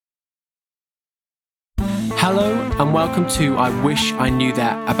Hello and welcome to I Wish I Knew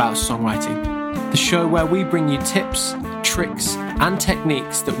That About Songwriting, the show where we bring you tips, tricks and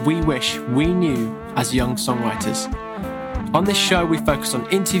techniques that we wish we knew as young songwriters. On this show we focus on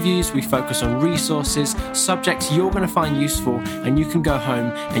interviews, we focus on resources, subjects you're going to find useful and you can go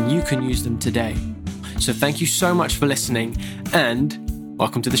home and you can use them today. So thank you so much for listening and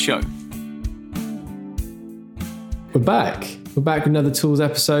welcome to the show. We're back with another Tools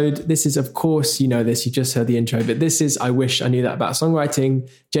episode. This is, of course, you know this, you just heard the intro, but this is I Wish I Knew That About Songwriting.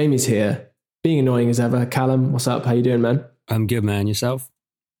 Jamie's here, being annoying as ever. Callum, what's up? How you doing, man? I'm good, man. Yourself?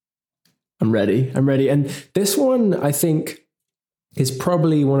 I'm ready. And this one, I think, is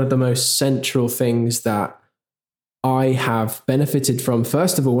probably one of the most central things that I have benefited from.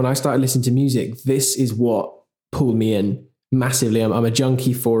 First of all, when I started listening to music, this is what pulled me in massively. I'm a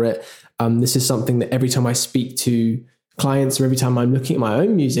junkie for it. This is something that every time I speak to clients or every time I'm looking at my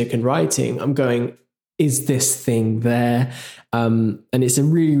own music and writing, I'm going, is this thing there? And it's a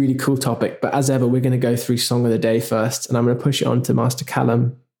really, really cool topic. But as ever, we're going to go through Song of the Day first. And I'm going to push it on to Master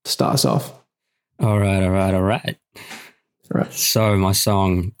Callum to start us off. All right. So my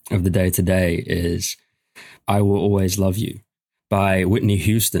song of the day today is I Will Always Love You by Whitney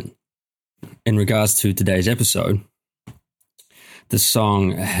Houston. In regards to today's episode, the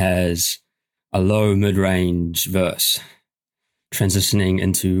song has a low mid-range verse transitioning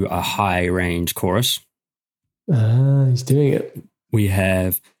into a high-range chorus. He's doing it. We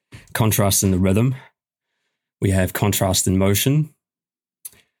have contrast in the rhythm. We have contrast in motion.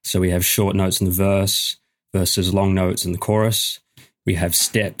 So we have short notes in the verse versus long notes in the chorus. We have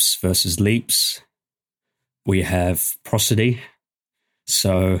steps versus leaps. We have prosody.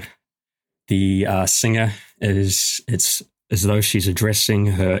 So the singer it's as though she's addressing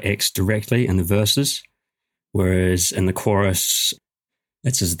her ex directly in the verses, whereas in the chorus,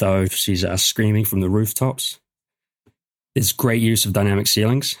 it's as though she's screaming from the rooftops. There's great use of dynamic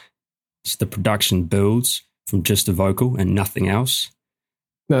ceilings. So the production builds from just the vocal and nothing else.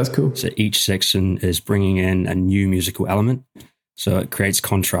 That's cool. So each section is bringing in a new musical element. So it creates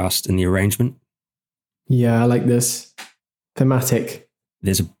contrast in the arrangement. Yeah, I like this. Thematic.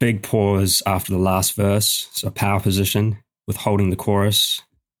 There's a big pause after the last verse, so a power position with holding the chorus.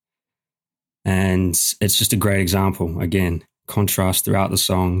 And it's just a great example. Again, contrast throughout the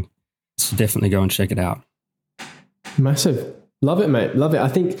song. So definitely go and check it out. Massive. Love it, mate. Love it. I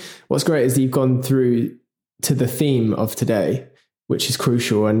think what's great is that you've gone through to the theme of today, which is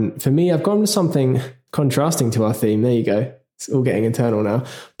crucial. And for me, I've gone to something contrasting to our theme. There you go. It's all getting internal now.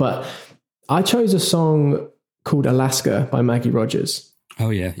 But I chose a song called Alaska by Maggie Rogers.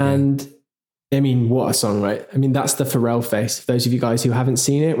 Oh, yeah. And I mean, what a song, right? I mean, that's the Pharrell face. For those of you guys who haven't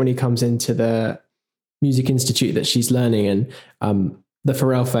seen it, when he comes into the Music Institute that she's learning, and the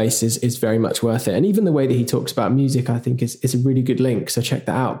Pharrell face is very much worth it. And even the way that he talks about music, I think is a really good link. So check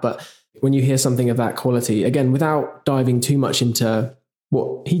that out. But when you hear something of that quality, again, without diving too much into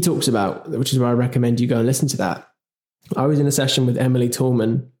what he talks about, which is where I recommend you go and listen to that. I was in a session with Emily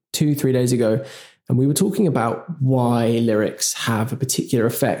Tallman 2-3 days ago, and we were talking about why lyrics have a particular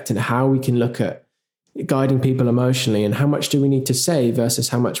effect and how we can look at guiding people emotionally and how much do we need to say versus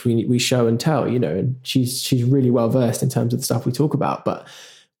how much we show and tell, you know. And she's really well versed in terms of the stuff we talk about. But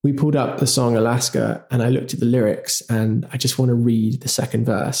we pulled up the song Alaska and I looked at the lyrics and I just want to read the second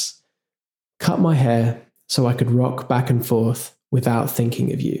verse. Cut my hair so I could rock back and forth without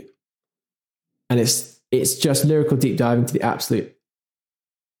thinking of you. And it's just lyrical deep dive into the absolute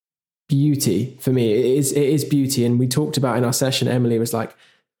beauty for me. It is beauty. And we talked about in our session, Emily was like,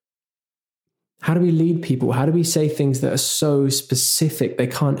 how do we lead people? How do we say things that are so specific they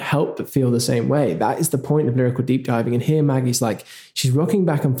can't help but feel the same way? That is the point of lyrical deep diving. And here Maggie's like, she's rocking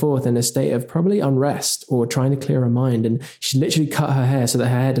back and forth in a state of probably unrest or trying to clear her mind. And she literally cut her hair so that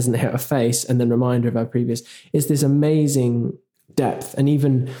her hair doesn't hit her face and then remind her of her previous. It's this amazing depth. And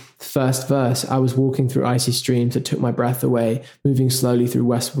even first verse, I was walking through icy streams that took my breath away, moving slowly through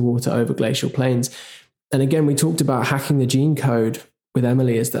westward water over glacial plains. And again, we talked about hacking the gene code with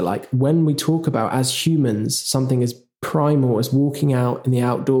Emily, is that like when we talk about as humans, something as primal as walking out in the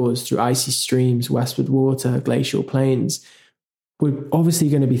outdoors through icy streams, westward water, glacial plains, we're obviously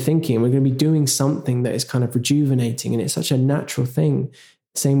going to be thinking, we're going to be doing something that is kind of rejuvenating. And it's such a natural thing.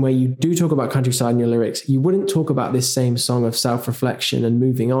 Same way you do talk about countryside in your lyrics, you wouldn't talk about this same song of self-reflection and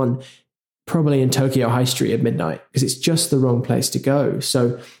moving on probably in Tokyo High Street at midnight, because it's just the wrong place to go.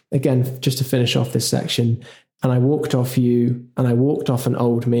 So again, just to finish off this section, and I walked off you, and I walked off an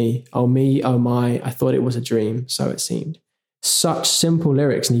old me, oh my, I thought it was a dream, so it seemed. Such simple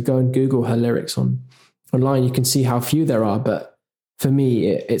lyrics, and you go and Google her lyrics online, you can see how few there are, but for me,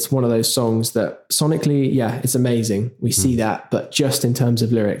 it's one of those songs that sonically, yeah, it's amazing. We see that, but just in terms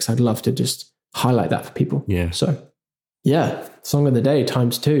of lyrics, I'd love to just highlight that for people. Yeah. So, yeah, song of the day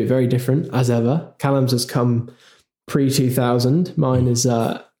 ×2, very different as ever. Callum's has come pre-2000. Mine is,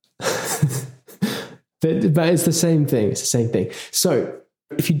 but it's the same thing. It's the same thing. So,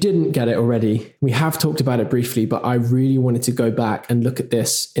 if you didn't get it already, we have talked about it briefly, but I really wanted to go back and look at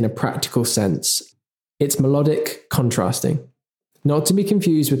this in a practical sense. It's melodic contrasting. Not to be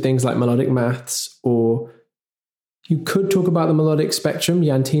confused with things like melodic maths, or you could talk about the melodic spectrum.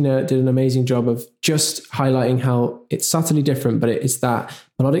 Jantina did an amazing job of just highlighting how it's subtly different, but it's that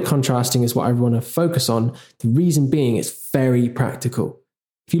melodic contrasting is what I want to focus on. The reason being it's very practical.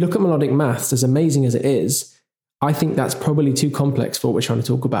 If you look at melodic maths, as amazing as it is, I think that's probably too complex for what we're trying to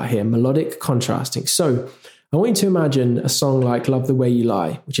talk about here. Melodic contrasting. So I want you to imagine a song like Love the Way You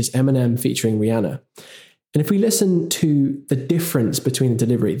Lie, which is Eminem featuring Rihanna. And if we listen to the difference between the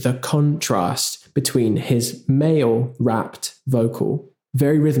delivery, the contrast between his male rapped vocal,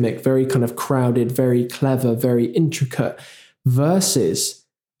 very rhythmic, very kind of crowded, very clever, very intricate, versus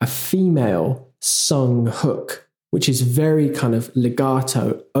a female sung hook, which is very kind of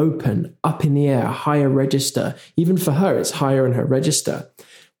legato, open, up in the air, higher register. Even for her, it's higher in her register.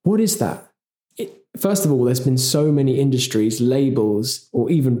 What is that? First of all, there's been so many industries, labels,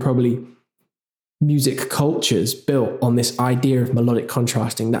 or even probably music cultures built on this idea of melodic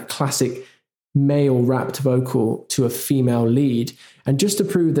contrasting, that classic male rapped vocal to a female lead. And just to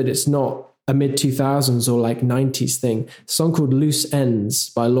prove that it's not a mid-2000s or like 90s thing, a song called Loose Ends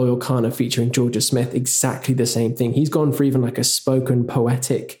by Loyal Kana featuring Georgia Smith, exactly the same thing. He's gone for even like a spoken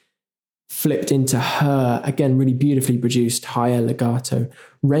poetic, flipped into her, again, really beautifully produced, higher legato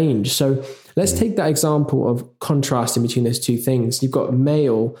range. So let's take that example of contrasting between those two things. You've got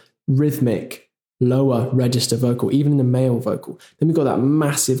male, rhythmic, lower register vocal, even in the male vocal. Then we've got that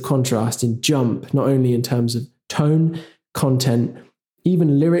massive contrast in jump, not only in terms of tone, content,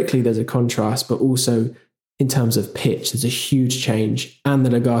 even lyrically there's a contrast, but also in terms of pitch, there's a huge change, and the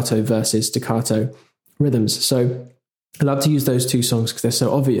legato versus staccato rhythms. So I love to use those two songs because they're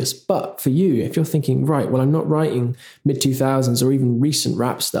so obvious. But for you, if you're thinking, right, well, I'm not writing mid-2000s or even recent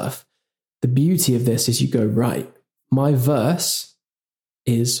rap stuff, the beauty of this is you go, right, my verse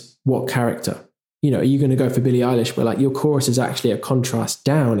is what character? You know, are you going to go for Billie Eilish where like your chorus is actually a contrast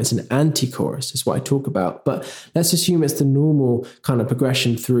down? It's an anti-chorus is what I talk about. But let's assume it's the normal kind of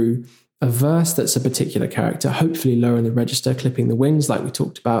progression through a verse that's a particular character, hopefully lowering the register, clipping the wings like we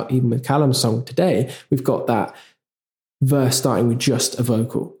talked about even with Callum's song today. We've got that verse starting with just a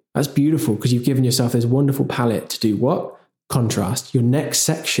vocal. That's beautiful because you've given yourself this wonderful palette to do what? Contrast. Your next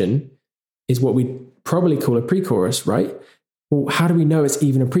section is what we probably call a pre-chorus, right? Well, how do we know it's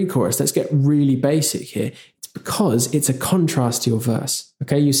even a pre-chorus? Let's get really basic here. It's because it's a contrast to your verse.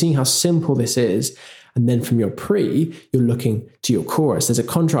 Okay, you're seeing how simple this is. And then from your pre, you're looking to your chorus. There's a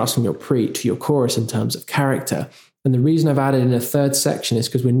contrast from your pre to your chorus in terms of character. And the reason I've added in a third section is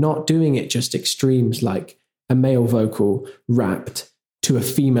because we're not doing it just extremes like a male vocal rapped to a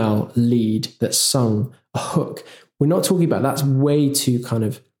female lead that sung a hook. We're not talking about that's way too kind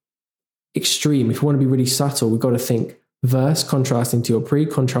of extreme. If we want to be really subtle, we've got to think verse contrasting to your pre,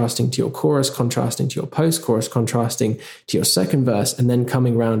 contrasting to your chorus, contrasting to your post-chorus, contrasting to your second verse, and then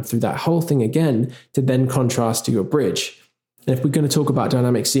coming around through that whole thing again to then contrast to your bridge. And if we're going to talk about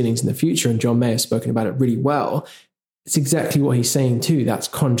dynamic ceilings in the future, and John May has spoken about it really well, it's exactly what he's saying too. That's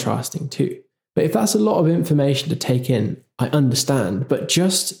contrasting too. But if that's a lot of information to take in, I understand, but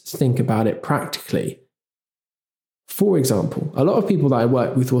just think about it practically. For example, a lot of people that I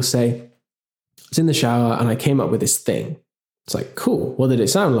work with will say, I was in the shower and I came up with this thing. It's like, cool. What did it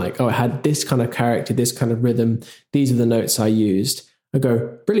sound like? Oh, I had this kind of character, this kind of rhythm. These are the notes I used. I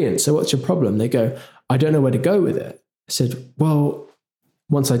go, brilliant. So what's your problem? They go, I don't know where to go with it. I said, well,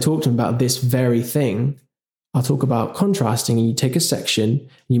 once I talk to them about this very thing, I'll talk about contrasting, and you take a section and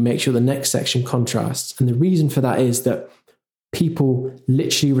you make sure the next section contrasts. And the reason for that is that people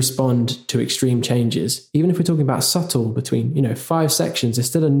literally respond to extreme changes. Even if we're talking about subtle between, 5 sections, there's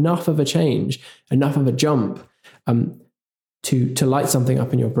still enough of a change, enough of a jump to light something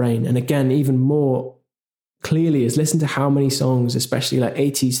up in your brain. And again, even more clearly is listen to how many songs, especially like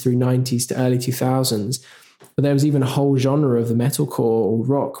 80s through 90s to early 2000s, but there was even a whole genre of the metalcore or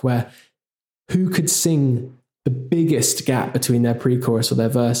rock where who could sing the biggest gap between their pre-chorus or their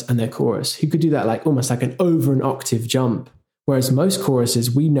verse and their chorus? Who could do that like almost like an over an octave jump? Whereas most choruses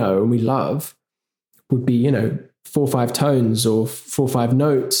we know and we love would be, 4 or 5 tones or 4 or 5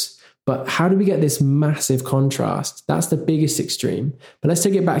 notes. But how do we get this massive contrast? That's the biggest extreme. But let's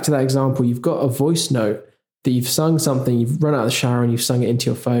take it back to that example. You've got a voice note that you've sung something, you've run out of the shower and you've sung it into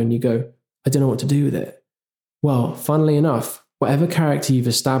your phone, you go, I don't know what to do with it. Well, funnily enough, whatever character you've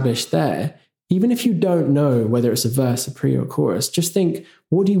established there, even if you don't know whether it's a verse, a pre or a chorus, just think,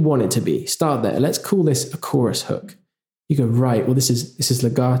 what do you want it to be? Start there. Let's call this a chorus hook. You go, right, well, this is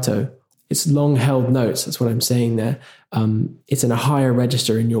legato. It's long held notes. That's what I'm saying there. It's in a higher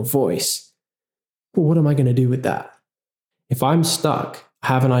register in your voice. Well, what am I going to do with that? If I'm stuck, I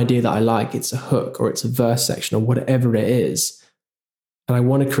have an idea that I like, it's a hook or it's a verse section or whatever it is, and I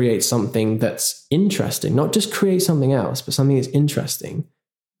want to create something that's interesting, not just create something else, but something that's interesting,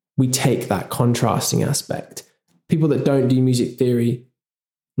 we take that contrasting aspect. People that don't do music theory,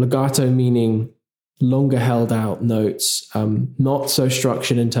 legato meaning longer held out notes, not so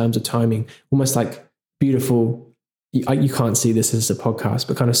structured in terms of timing, almost like beautiful, you can't see this as a podcast,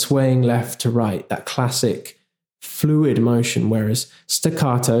 but kind of swaying left to right, that classic fluid motion, whereas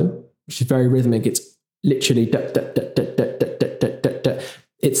staccato, which is very rhythmic, it's literally da, da, da, da, da, da, da, da, da.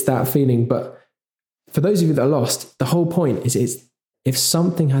 It's that feeling. But for those of you that are lost, the whole point is if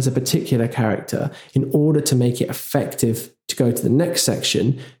something has a particular character, in order to make it effective to go to the next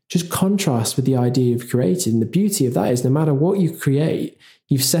section, just contrast with the idea you've created. And the beauty of that is no matter what you create,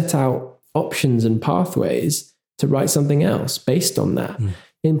 you've set out options and pathways to write something else based on that.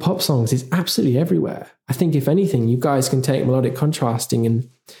 In pop songs, it's absolutely everywhere. I think if anything, you guys can take melodic contrasting, and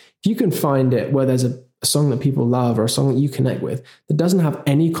if you can find it where there's a song that people love or a song that you connect with that doesn't have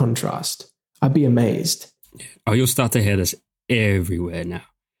any contrast, I'd be amazed. Oh, you'll start to hear this everywhere now.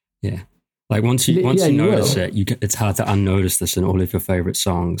 Yeah. Like once you notice it, it's hard to unnotice this in all of your favorite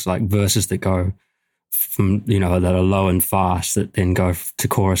songs, like verses that go from, that are low and fast that then go to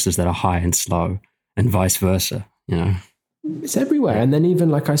choruses that are high and slow, and vice versa, It's everywhere. And then even,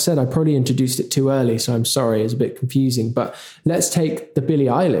 like I said, I probably introduced it too early, so I'm sorry, it's a bit confusing. But let's take the Billie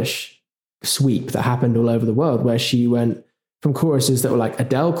Eilish sweep that happened all over the world, where she went from choruses that were like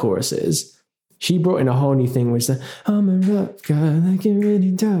Adele choruses. She brought in a whole new thing, which is I'm a rough guy, like a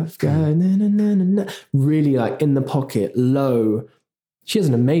really tough guy, na, na, na, na, na. Really like in the pocket, low. She has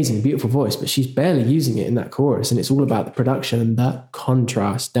an amazing, beautiful voice, but she's barely using it in that chorus. And it's all about the production and the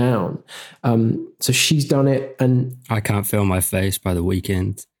contrast down. So she's done it. And I Can't Feel My Face by The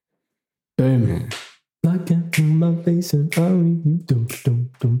Weeknd. Boom. Yeah. I can't feel my face and you but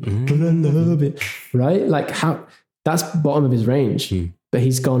I love it. Right? Like how that's bottom of his range. But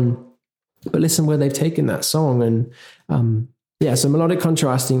he's gone. But listen where they've taken that song. And so melodic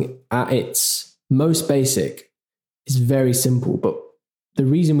contrasting at its most basic is very simple. But the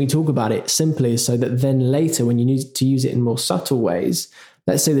reason we talk about it simply is so that then later, when you need to use it in more subtle ways,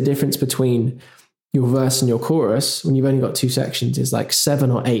 let's say the difference between your verse and your chorus, when you've only got two sections, is like 7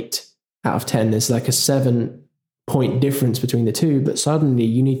 or 8 out of 10. There's like a 7-point difference between the two, but suddenly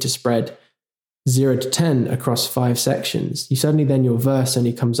you need to spread 0 to 10 across 5 sections. You suddenly then your verse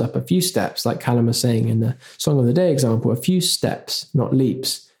only comes up a few steps, like Callum was saying in the Song of the Day example, a few steps, not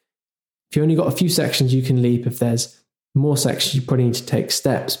leaps. If you only got a few sections, you can leap. If there's more sections, you probably need to take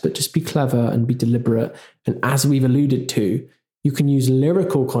steps, but just be clever and be deliberate. And as we've alluded to, you can use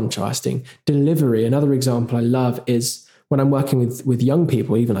lyrical contrasting, delivery. Another example I love is when I'm working with young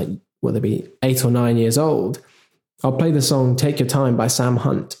people, even like whether they be 8 or 9 years old, I'll play the song Take Your Time by Sam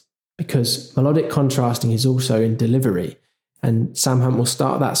Hunt, because melodic contrasting is also in delivery. And Sam Hunt will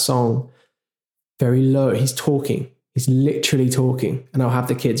start that song very low. He's talking. He's literally talking. And I'll have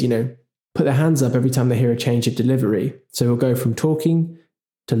the kids, put their hands up every time they hear a change of delivery. So he'll go from talking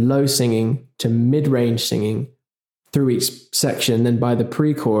to low singing to mid-range singing through each section. And then by the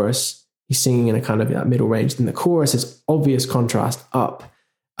pre-chorus, he's singing in a kind of that middle range. Then the chorus is obvious contrast up.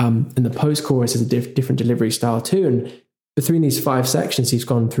 And the post-chorus is a different delivery style too. And between these 5 sections, he's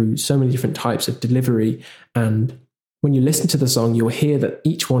gone through so many different types of delivery. And when you listen to the song, you'll hear that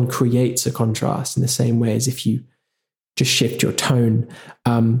each one creates a contrast in the same way as if you just shift your tone.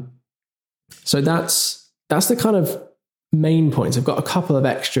 So that's the kind of main points. I've got a couple of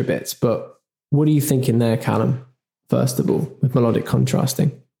extra bits, but what are you thinking there, Callum, first of all, with melodic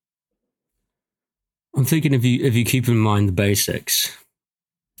contrasting? I'm thinking if you keep in mind the basics,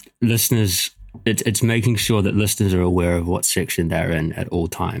 listeners, it's making sure that listeners are aware of what section they're in at all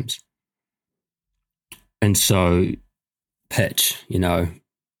times. And so pitch,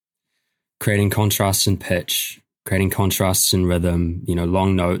 creating contrasts in pitch, creating contrasts in rhythm,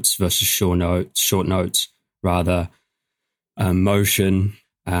 long notes versus short notes, rather, motion,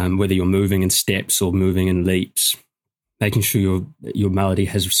 whether you're moving in steps or moving in leaps, making sure your melody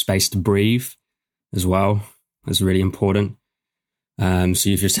has space to breathe as well is really important. So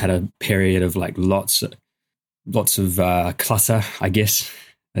you've just had a period of like lots of clutter, I guess,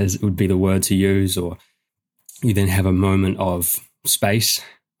 as would be the word to use, or You then have a moment of space,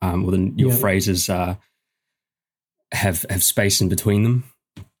 or then your phrases have space in between them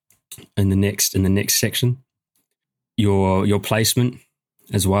in the next section. Your placement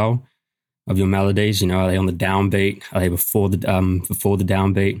as well of your melodies. Are they on the downbeat? Are they before the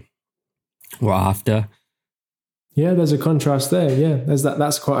downbeat or after? Yeah, there's a contrast there. Yeah, there's that.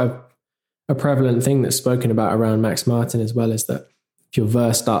 That's quite a prevalent thing that's spoken about around Max Martin as well, is that if your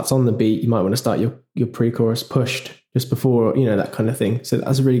verse starts on the beat, you might want to start your pre-chorus pushed just before, that kind of thing. So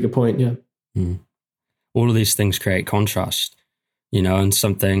that's a really good point. Yeah. All of these things create contrast, and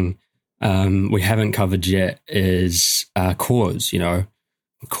something we haven't covered yet is chords.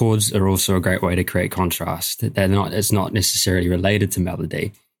 Chords are also a great way to create contrast. It's not necessarily related to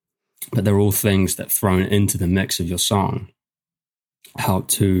melody, but they're all things that thrown into the mix of your song help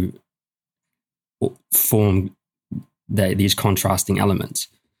to form these contrasting elements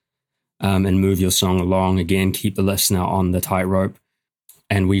and move your song along. Again, keep the listener on the tightrope.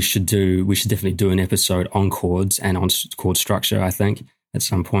 And we should definitely do an episode on chords and on chord structure, I think, at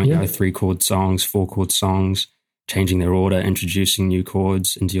some point. 3-chord songs, 4-chord songs, changing their order, introducing new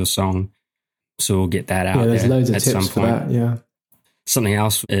chords into your song. So we'll get that out there. There's loads of at tips some for point. that, yeah. Something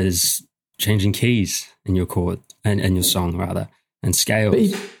else is changing keys in your chord, and in your song rather, and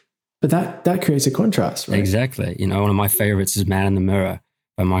scales. But that creates a contrast, right? Exactly. One of my favorites is Man in the Mirror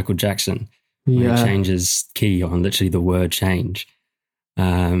by Michael Jackson. When he changes key on literally the word change.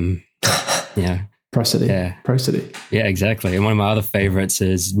 Prosody. Yeah. Prosody. Yeah, exactly. And one of my other favorites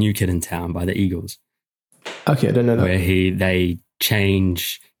is New Kid in Town by the Eagles. Okay, I don't know that. Where they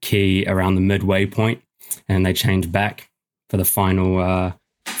change key around the midway point and they change back for the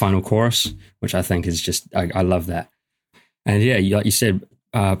final chorus, which I think is just, I love that. And yeah, like you said,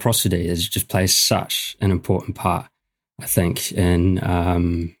 prosody has just plays such an important part, I think, in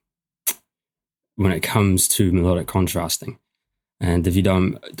when it comes to melodic contrasting. And if you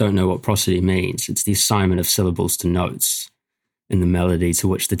don't know what prosody means, it's the assignment of syllables to notes in the melody to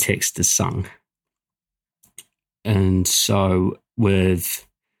which the text is sung. And so with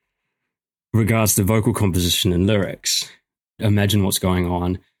regards to vocal composition and lyrics, imagine what's going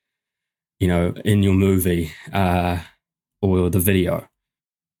on, in your movie or the video.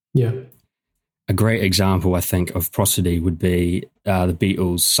 Yeah. A great example, I think, of prosody would be the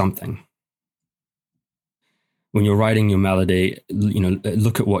Beatles' Something. When you're writing your melody,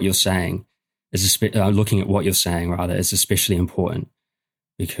 look at what you're saying. Looking at what you're saying, rather, is especially important,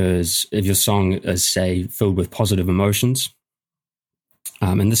 because if your song is, say, filled with positive emotions,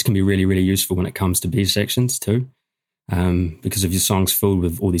 and this can be really, really useful when it comes to B sections too, because if your song's filled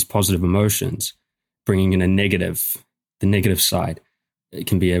with all these positive emotions, bringing in the negative side, it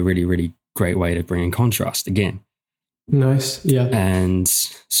can be a really, really great way to bring in contrast again. Nice, yeah. And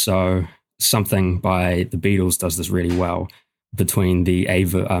so Something by the Beatles does this really well between the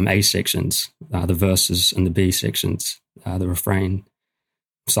A sections, the verses, and the B sections, the refrain.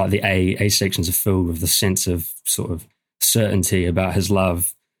 It's like the A sections are filled with the sense of sort of certainty about his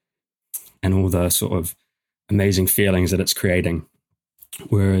love and all the sort of amazing feelings that it's creating.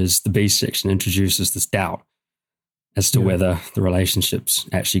 Whereas the B section introduces this doubt as to whether the relationship's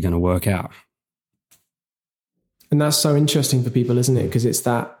actually going to work out. And that's so interesting for people, isn't it? Because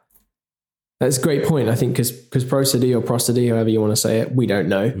that's a great point, I think, because prosody or prosody, however you want to say it, we don't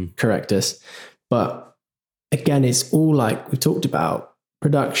know. Correct us. But again, it's all like we've talked about: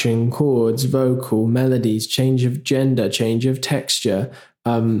 production, chords, vocal, melodies, change of gender, change of texture.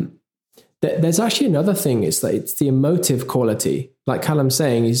 There's actually another thing. It's the emotive quality. Like Callum's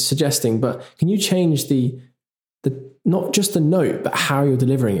saying, he's suggesting, but can you change the not just the note, but how you're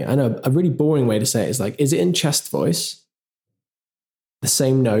delivering it? I know a really boring way to say it is like, is it in chest voice, the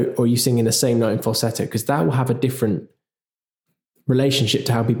same note, or are you singing the same note in falsetto? Because that will have a different relationship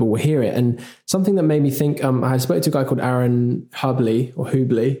to how people will hear it. And something that made me think, I spoke to a guy called Aaron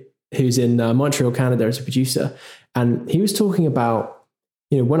Hubley, who's in Montreal, Canada, as a producer. And he was talking about,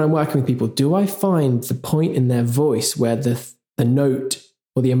 when I'm working with people, do I find the point in their voice where the note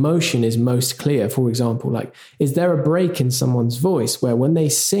or the emotion is most clear? For example, like, is there a break in someone's voice where when they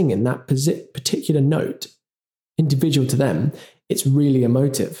sing in that particular note, individual to them, it's really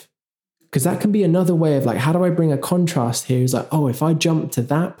emotive? Because that can be another way of like, how do I bring a contrast here? Is like, oh, if I jump to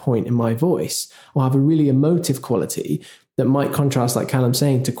that point in my voice, I'll have a really emotive quality that might contrast, like Callum's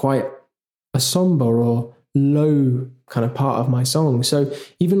saying, to quite a somber or low kind of part of my song. So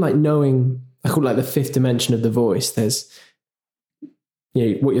even like knowing, I call it like the fifth dimension of the voice. There's,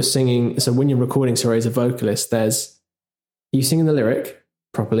 what you're singing. So when you're recording, as a vocalist, are you singing the lyric?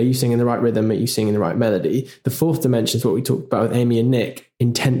 properly? Are you singing the right rhythm? Are you singing the right melody? The fourth dimension is what we talked about with Amy and Nick,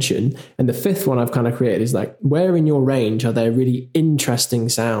 intention. And the fifth one I've kind of created is like, where in your range are there really interesting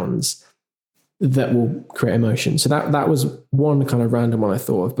sounds that will create emotion? So that was one kind of random one I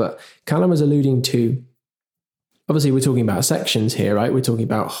thought of. But Callum was alluding to, obviously we're talking about sections here, right? We're talking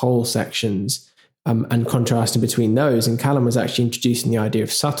about whole sections and contrasting between those. And Callum was actually introducing the idea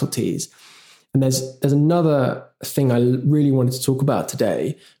of subtleties. And there's another thing I really wanted to talk about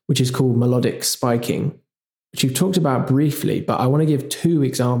today, which is called melodic spiking, which you've talked about briefly, but I want to give two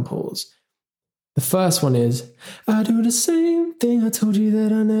examples. The first one is, I do the same thing I told you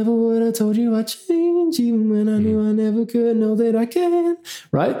that I never would. I told you I'd change even when I knew I never could. Know that I can,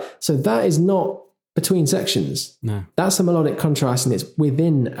 right? So that is not between sections. No. That's a melodic contrast and it's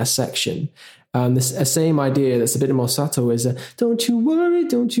within a section. This a same idea that's a bit more subtle is don't you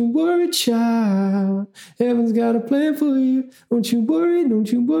worry, child. Heaven's got a plan for you. Don't you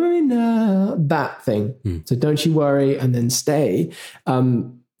worry now. That thing. So don't you worry and then stay.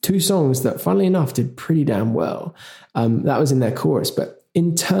 Two songs that, funnily enough, did pretty damn well. That was in their chorus. But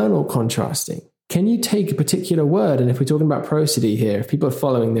internal contrasting. Can you take a particular word? And if we're talking about prosody here, if people are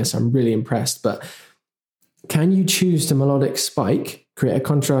following this, I'm really impressed. But can you choose to melodic spike, create a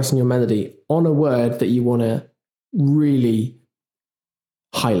contrast in your melody on a word that you want to really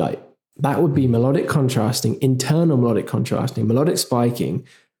highlight? That would be melodic contrasting, internal melodic contrasting, melodic spiking,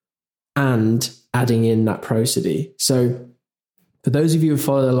 and adding in that prosody. So for those of you who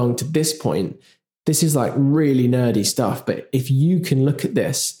followed along to this point, this is like really nerdy stuff. But if you can look at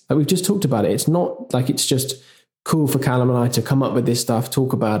this, like we've just talked about it, it's not like it's just cool for Callum and I to come up with this stuff,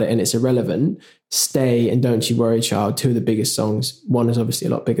 talk about it, and it's irrelevant. Stay and Don't You Worry, Child, two of the biggest songs. One is obviously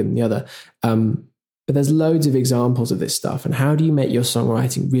a lot bigger than the other. But there's loads of examples of this stuff. And how do you make your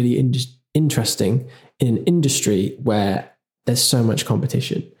songwriting really interesting in an industry where there's so much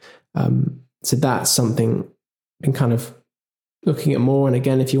competition? So that's something I'm kind of looking at more. And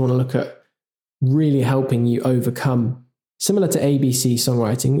again, if you want to look at really helping you overcome, similar to ABC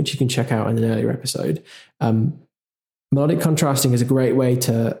songwriting, which you can check out in an earlier episode, melodic contrasting is a great way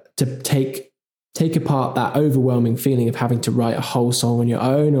to take apart that overwhelming feeling of having to write a whole song on your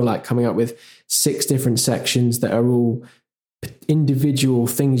own, or like coming up with 6 different sections that are all individual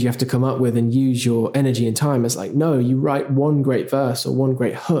things you have to come up with and use your energy and time. It's like, no, you write one great verse or one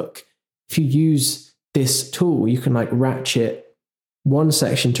great hook. If you use this tool, you can like ratchet one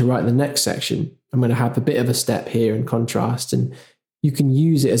section to write the next section. I'm going to have a bit of a step here in contrast, and you can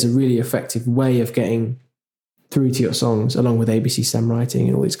use it as a really effective way of getting through to your songs, along with ABC stem writing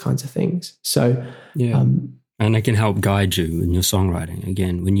and all these kinds of things. So, yeah. And it can help guide you in your songwriting.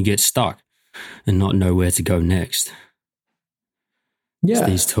 Again, when you get stuck and not know where to go next. Yeah. It's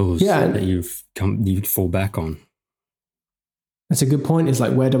these tools that you fall back on. That's a good point. Is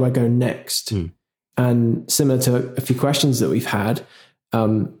like, where do I go next? And similar to a few questions that we've had,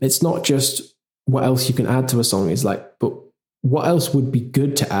 it's not just what else you can add to a song. It's like, but what else would be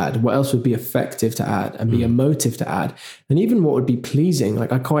good to add? What else would be effective to add and be emotive to add? And even what would be pleasing?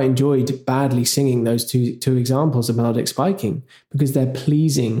 Like, I quite enjoyed badly singing those two examples of melodic spiking because they're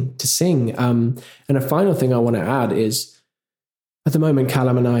pleasing to sing. And a final thing I want to add is, at the moment,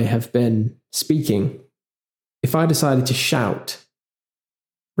 Callum and I have been speaking. If I decided to shout,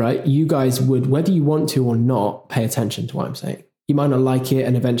 right, you guys would, whether you want to or not, pay attention to what I'm saying. You might not like it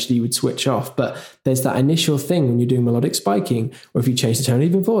and eventually you would switch off, but there's that initial thing when you're doing melodic spiking, or if you change the tone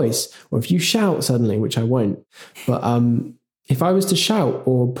of your voice, or if you shout suddenly, which I won't. But if I was to shout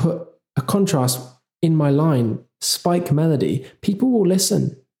or put a contrast in my line, spike melody, people will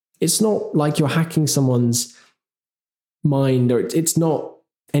listen. It's not like you're hacking someone's mind, or it's not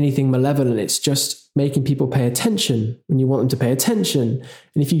anything malevolent. It's just making people pay attention when you want them to pay attention.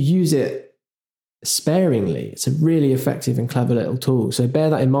 And if you use it sparingly, it's a really effective and clever little tool. So bear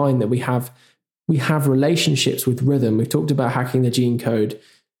that in mind, that we have relationships with rhythm. We've talked about hacking the gene code,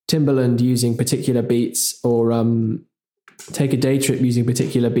 Timbaland using particular beats, or Take a Day Trip using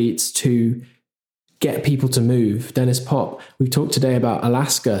particular beats to get people to move. Dennis Pop. We've talked today about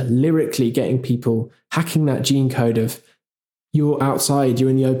Alaska, lyrically getting people, hacking that gene code of, you're outside, you're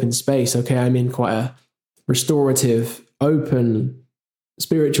in the open space. Okay, I'm in quite a restorative, open,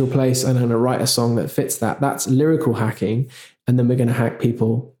 spiritual place, and I'm going to write a song that fits that. That's lyrical hacking. And then we're going to hack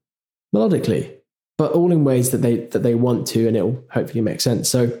people melodically, but all in ways that they want to, and it will hopefully make sense.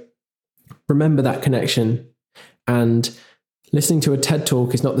 So remember that connection. And listening to a TED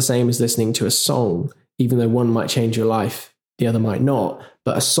Talk is not the same as listening to a song, even though one might change your life, the other might not.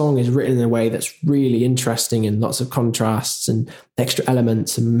 But a song is written in a way that's really interesting and lots of contrasts and extra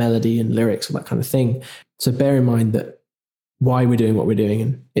elements and melody and lyrics, all that kind of thing. So bear in mind that why we're doing what we're doing,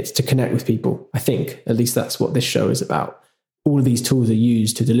 and it's to connect with people. I think at least that's what this show is about. All of these tools are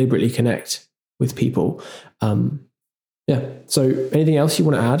used to deliberately connect with people. Yeah. So anything else you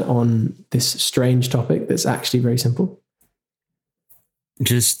want to add on this strange topic that's actually very simple?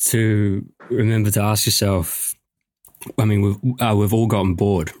 Just to remember to ask yourself, I mean, we've all gotten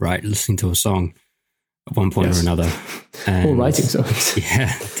bored, right? Listening to a song at one point or another. And, or writing songs. Yeah,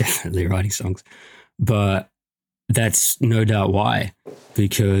 definitely writing songs. But that's no doubt why,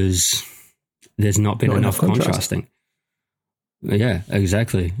 because there's not been enough contrasting. Yeah,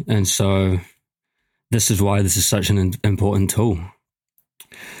 exactly. And so this is why this is such an important tool.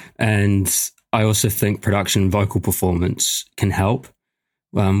 And I also think production and vocal performance can help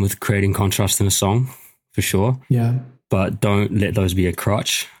with creating contrast in a song, for sure. Yeah. But don't let those be a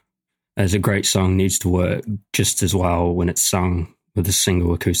crutch, as a great song needs to work just as well when it's sung with a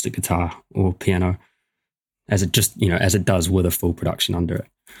single acoustic guitar or piano as it just, as it does with a full production under it.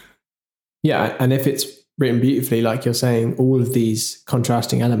 Yeah. And if it's written beautifully, like you're saying, all of these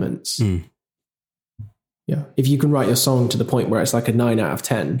contrasting elements. Yeah. If you can write your song to the point where it's like a 9 out of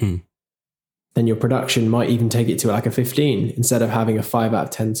 10, then your production might even take it to like a 15 instead of having a 5 out of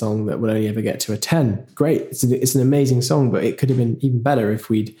 10 song that will only ever get to a 10. Great. It's an amazing song, but it could have been even better if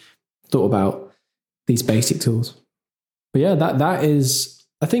we'd thought about these basic tools. But yeah, that is,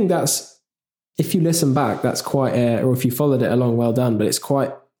 I think that's, if you listen back, that's quite or if you followed it along, well done, but it's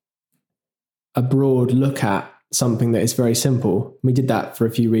quite a broad look at something that is very simple. We did that for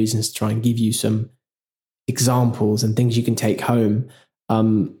a few reasons, to try and give you some examples and things you can take home.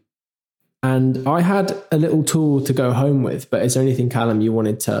 And I had a little tool to go home with, but is there anything, Callum, you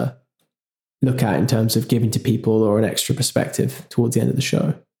wanted to look at in terms of giving to people or an extra perspective towards the end of the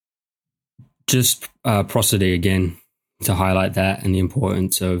show? Just prosody again, to highlight that and the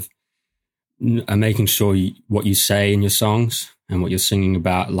importance of making sure what you say in your songs and what you're singing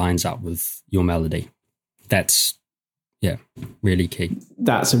about lines up with your melody. That's, really key.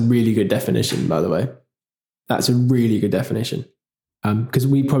 That's a really good definition, by the way. That's a really good definition. Because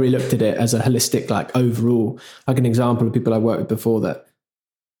we probably looked at it as a holistic, like overall, like an example of people I worked with before that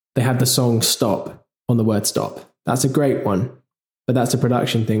they had the song stop on the word stop. That's a great one, but that's a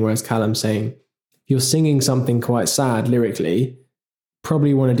production thing. Whereas Callum's saying, if you're singing something quite sad lyrically,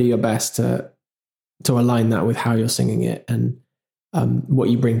 probably want to do your best to align that with how you're singing it and what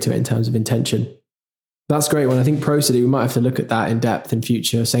you bring to it in terms of intention. That's a great one. I think prosody, we might have to look at that in depth in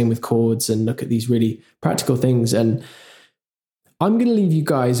future. Same with chords, and look at these really practical things. And I'm going to leave you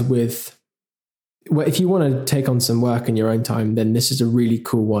guys with, well, if you want to take on some work in your own time, then this is a really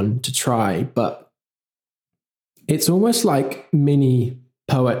cool one to try. But it's almost like mini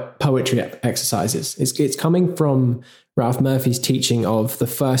poetry exercises. It's coming from Ralph Murphy's teaching of the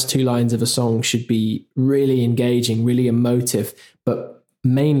first 2 lines of a song should be really engaging, really emotive, but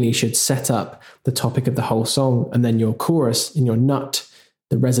mainly should set up the topic of the whole song. And then your chorus and your nut,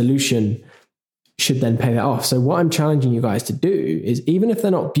 the resolution, should then pay that off. So what I'm challenging you guys to do is, even if they're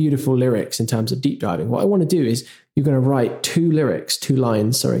not beautiful lyrics in terms of deep diving, what I want to do is you're going to write 2 first 2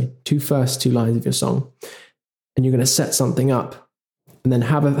 lines of your song, and you're going to set something up and then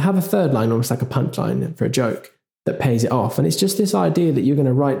have a third line, almost like a punchline for a joke that pays it off. And it's just this idea that you're going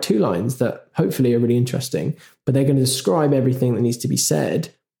to write 2 lines that hopefully are really interesting, but they're going to describe everything that needs to be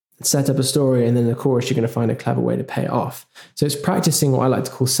said, set up a story, and then the chorus, you're going to find a clever way to pay it off. So it's practicing what I like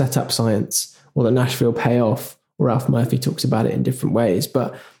to call setup science, or the Nashville payoff, or Ralph Murphy talks about it in different ways.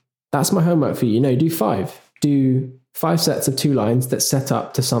 But that's my homework for you. Do 5. Do 5 sets of 2 lines that set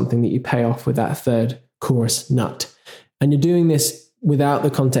up to something that you pay off with that third chorus nut. And you're doing this without the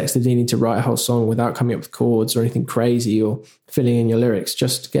context of needing to write a whole song, without coming up with chords or anything crazy or filling in your lyrics.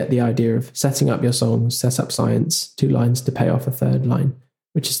 Just get the idea of setting up your songs, set up science, 2 lines to pay off a third line,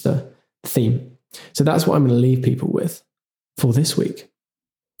 which is the theme. So that's what I'm going to leave people with for this week.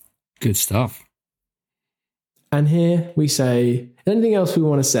 Good stuff. And here we say, anything else we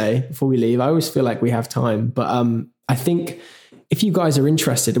want to say before we leave? I always feel like we have time, but I think if you guys are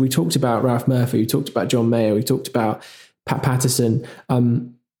interested, we talked about Ralph Murphy, we talked about John Mayer, we talked about Pat Patterson.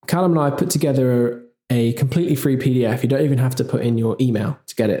 Callum and I put together a completely free PDF. You don't even have to put in your email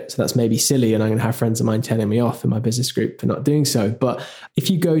to get it. So that's maybe silly, and I'm going to have friends of mine telling me off in my business group for not doing so. But if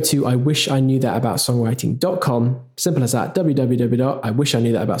you go to iwishiknewthatabout.songwriting.com, simple as that,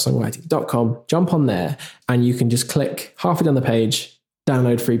 www.iwishiknewthatabout.songwriting.com, jump on there and you can just click halfway down the page,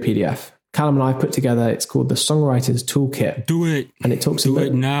 download free PDF. Callum and I put together, it's called the Songwriter's Toolkit. Do it. And it talks about... Do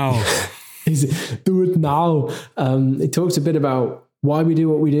it now. Do it now. It talks a bit about why we do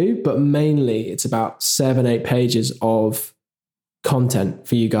what we do, but mainly it's about 7-8 pages of content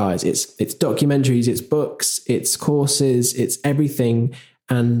for you guys. It's documentaries, it's books, it's courses, it's everything,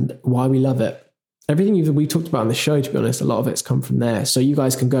 and why we love it. Everything we talked about on the show, to be honest, a lot of it's come from there. So you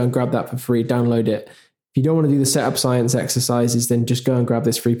guys can go and grab that for free, download it. If you don't want to do the setup science exercises, then just go and grab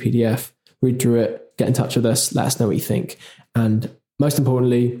this free PDF, read through it, get in touch with us, let us know what you think. And most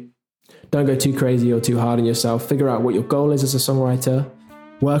importantly, don't go too crazy or too hard on yourself. Figure out what your goal is as a songwriter,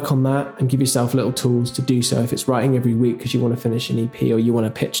 work on that, and give yourself little tools to do so. If it's writing every week because you want to finish an EP or you want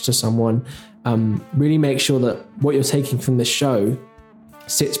to pitch to someone, really make sure that what you're taking from this show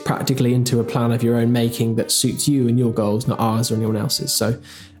sits practically into a plan of your own making that suits you and your goals, not ours or anyone else's. So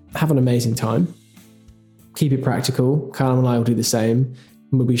have an amazing time. Keep it practical. Callum and I will do the same.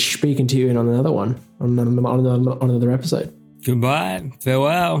 And we'll be speaking to you in on another one, on another episode. Goodbye.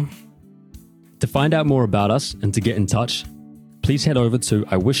 Farewell. To find out more about us and to get in touch, please head over to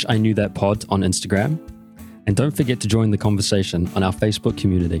I Wish I Knew That Pod on Instagram. And don't forget to join the conversation on our Facebook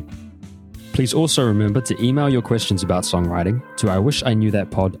community. Please also remember to email your questions about songwriting to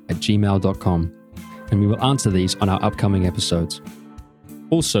iwishiKnewThatPod@gmail.com, and we will answer these on our upcoming episodes.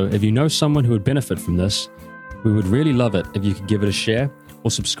 Also, if you know someone who would benefit from this, we would really love it if you could give it a share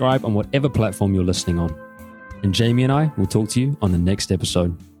or subscribe on whatever platform you're listening on. And Jamie and I will talk to you on the next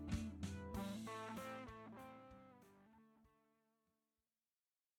episode.